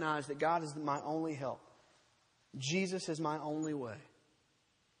recognize that God is my only help. Jesus is my only way.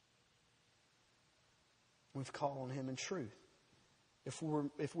 We've called on Him in truth. If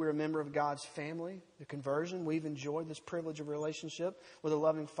we're a member of God's family, the conversion, we've enjoyed this privilege of relationship with a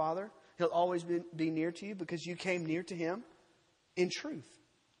loving Father. He'll always be near to you because you came near to Him in truth.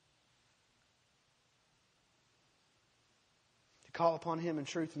 To call upon Him in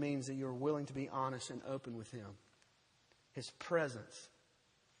truth means that you're willing to be honest and open with Him. His presence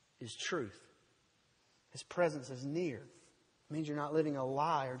is truth. His presence is near. It means you're not living a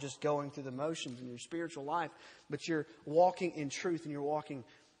lie or just going through the motions in your spiritual life, but you're walking in truth and you're walking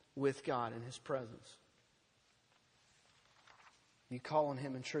with God in His presence. You call on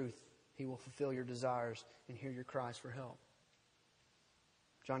Him in truth, He will fulfill your desires and hear your cries for help.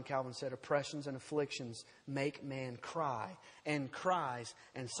 John Calvin said, oppressions and afflictions make man cry, and cries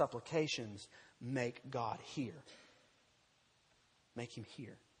and supplications make God hear. Make Him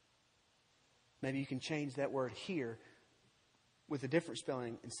hear. Maybe you can change that word hear with a different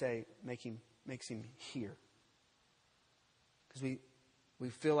spelling and say makes Him hear. Because we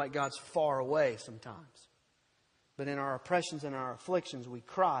feel like God's far away sometimes. But in our oppressions and our afflictions, we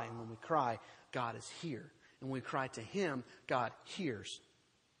cry. And when we cry, God is here. And when we cry to Him, God hears.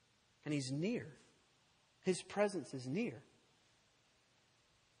 And He's near. His presence is near.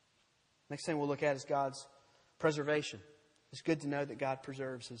 Next thing we'll look at is God's preservation. It's good to know that God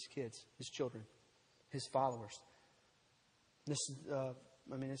preserves His kids, His children, His followers. This is,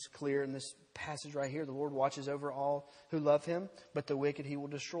 it's clear in this passage right here. The Lord watches over all who love Him, but the wicked He will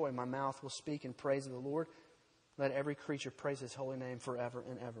destroy. My mouth will speak in praise of the Lord. Let every creature praise His holy name forever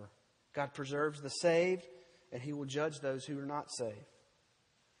and ever. God preserves the saved, and He will judge those who are not saved.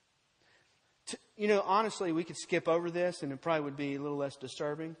 Honestly, we could skip over this and it probably would be a little less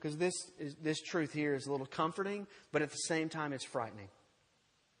disturbing, because this truth here is a little comforting, but at the same time it's frightening.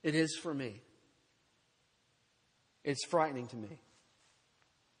 It is for me. It's frightening to me.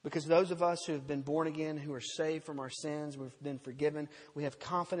 Because those of us who have been born again, who are saved from our sins, we've been forgiven, we have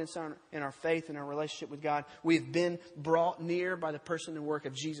confidence in our faith and our relationship with God. We've been brought near by the person and work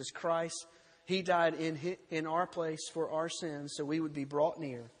of Jesus Christ. He died in our place for our sins so we would be brought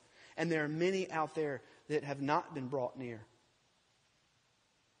near. And there are many out there that have not been brought near.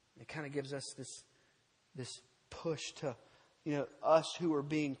 It kind of gives us this push to, us who are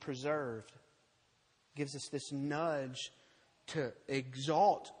being preserved. Gives us this nudge to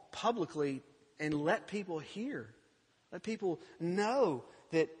exalt publicly and let people hear. Let people know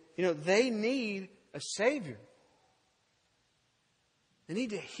that, they need a Savior. They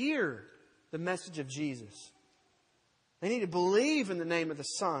need to hear the message of Jesus. They need to believe in the name of the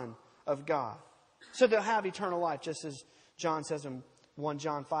Son of God. So they'll have eternal life, just as John says in 1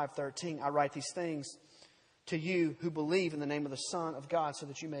 John 5:13. I write these things to you who believe in the name of the Son of God, so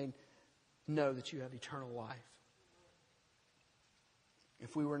that you may know that you have eternal life.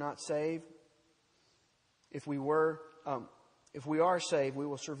 If we were not saved, if we are saved, we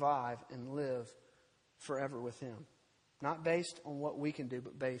will survive and live forever with Him. Not based on what we can do,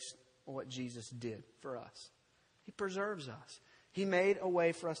 but based on what Jesus did for us. He preserves us. He made a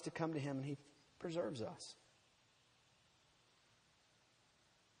way for us to come to Him, and He preserves us.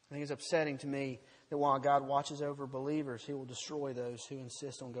 I think it's upsetting to me that while God watches over believers, He will destroy those who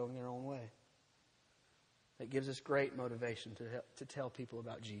insist on going their own way. That gives us great motivation to tell people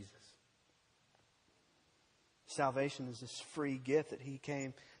about Jesus. Salvation is this free gift that He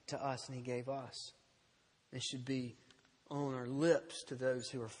came to us and He gave us. It should be on our lips to those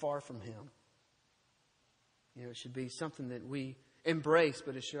who are far from Him. It should be something that we embrace,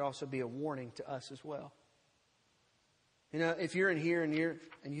 but it should also be a warning to us as well. If you're in here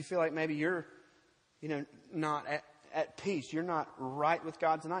and you feel like maybe you're, not at peace, you're not right with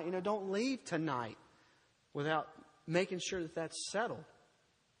God tonight, don't leave tonight without making sure that that's settled.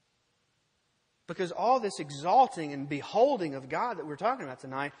 Because all this exalting and beholding of God that we're talking about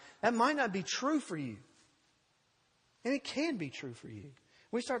tonight, that might not be true for you. And it can be true for you.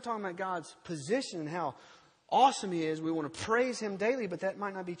 We start talking about God's position and how awesome He is. We want to praise Him daily, but that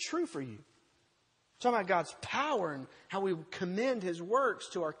might not be true for you. We're talking about God's power and how we commend His works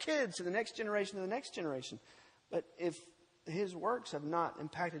to our kids, to the next generation, to the next generation. But if His works have not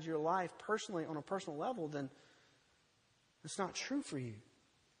impacted your life personally on a personal level, then it's not true for you.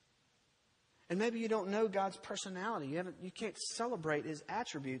 And maybe you don't know God's personality. You can't celebrate His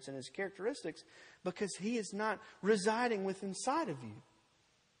attributes and His characteristics because He is not residing within inside of you.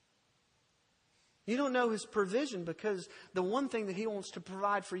 You don't know His provision because the one thing that He wants to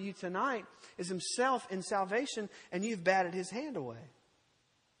provide for you tonight is Himself in salvation, and you've batted His hand away.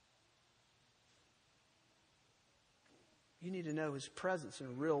 You need to know His presence in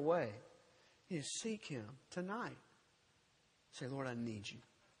a real way. You need to seek Him tonight. Say, Lord, I need You.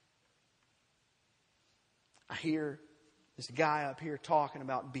 I hear this guy up here talking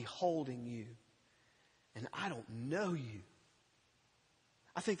about beholding You, and I don't know You.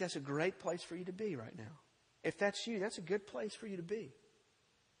 I think that's a great place for you to be right now. If that's you, that's a good place for you to be.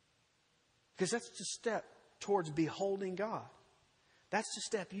 Because that's the step towards beholding God. That's the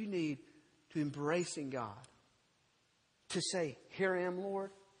step you need to embracing God. To say, here I am,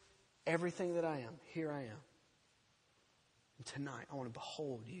 Lord. Everything that I am, here I am. And tonight, I want to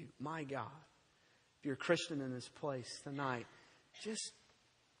behold you, my God. If you're a Christian in this place tonight, just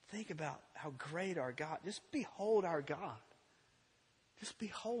think about how great our God. Just behold our God. Just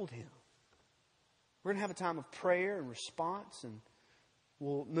behold Him. We're going to have a time of prayer and response, and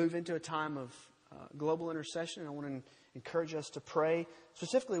we'll move into a time of global intercession. And I want to encourage us to pray.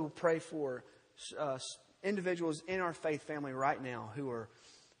 Specifically, we'll pray for individuals in our faith family right now who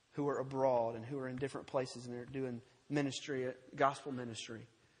are abroad and who are in different places, and they're doing ministry, gospel ministry.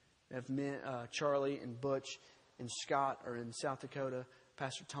 We have Charlie and Butch and Scott are in South Dakota.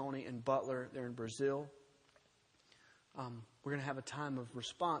 Pastor Tony and Butler, they're in Brazil. We're going to have a time of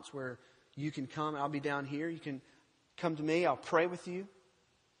response where you can come. I'll be down here. You can come to me. I'll pray with you.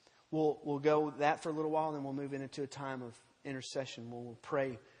 We'll go with that for a little while, and then we'll move into a time of intercession where we'll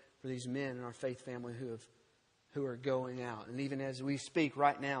pray for these men in our faith family who are going out. And even as we speak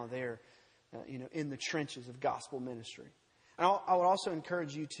right now, they're in the trenches of gospel ministry. And I would also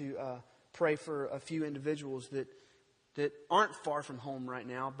encourage you to pray for a few individuals that aren't far from home right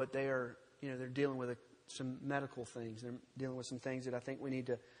now, but they are, they're dealing with some medical things. They're dealing with some things that I think we need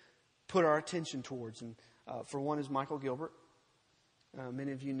to put our attention towards. And for one is Michael Gilbert.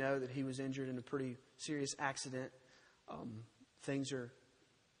 Many of you know that he was injured in a pretty serious accident. Things are,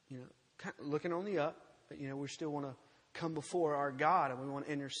 kind of looking on the up, but we still want to come before our God, and we want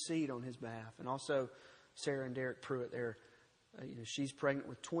to intercede on his behalf. And also Sarah and Derek Pruitt, she's pregnant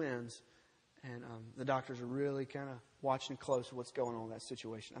with twins, and the doctors are really kind of watching close what's going on in that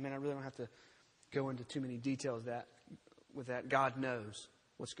situation. I really don't have to go into too many details with that. God knows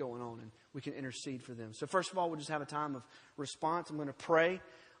what's going on, and we can intercede for them. So first of all, we'll just have a time of response. I'm going to pray.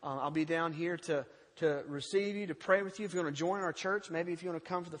 I'll be down here to receive you, to pray with you. If you want to join our church, maybe if you want to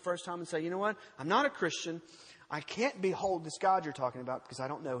come for the first time and say, you know what, I'm not a Christian. I can't behold this God you're talking about because I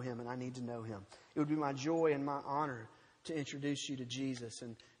don't know Him and I need to know Him. It would be my joy and my honor to introduce you to Jesus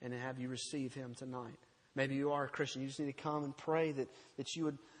and have you receive Him tonight. Maybe you are a Christian. You just need to come and pray that you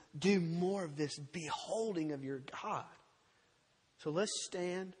would do more of this beholding of your God. So let's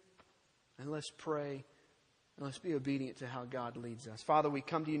stand and let's pray and let's be obedient to how God leads us. Father, we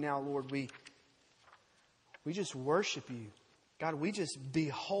come to you now, Lord. We just worship you. God, we just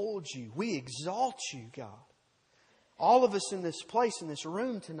behold you. We exalt you, God. All of us in this place, in this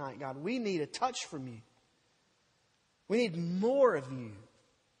room tonight, God, we need a touch from you. We need more of you.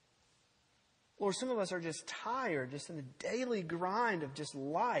 Lord, some of us are just tired, just in the daily grind of just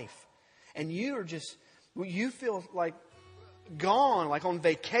life. And you feel like gone, like on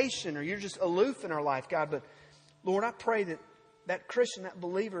vacation, or you're just aloof in our life, God. But Lord, I pray that Christian, that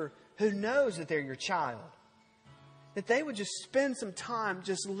believer who knows that they're your child, that they would just spend some time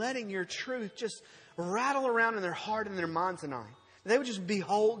just letting your truth just rattle around in their heart and their mind tonight. They would just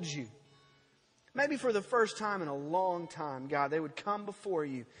behold you. Maybe for the first time in a long time, God, they would come before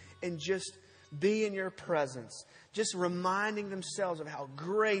you and just be in your presence, just reminding themselves of how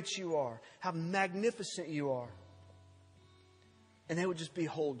great you are, how magnificent you are. And they would just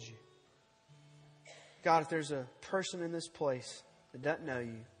behold you. God, if there's a person in this place that doesn't know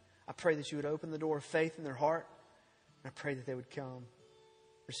you, I pray that you would open the door of faith in their heart. And I pray that they would come,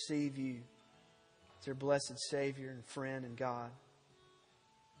 receive you as their blessed Savior and friend and God.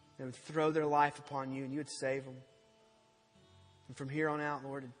 They would throw their life upon you and you would save them. And from here on out,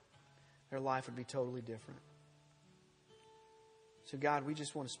 Lord, their life would be totally different. So God, we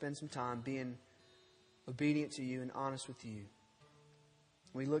just want to spend some time being obedient to you and honest with you.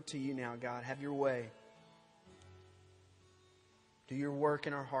 We look to you now, God. Have your way. Do your work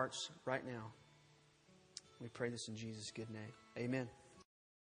in our hearts right now. We pray this in Jesus' good name. Amen.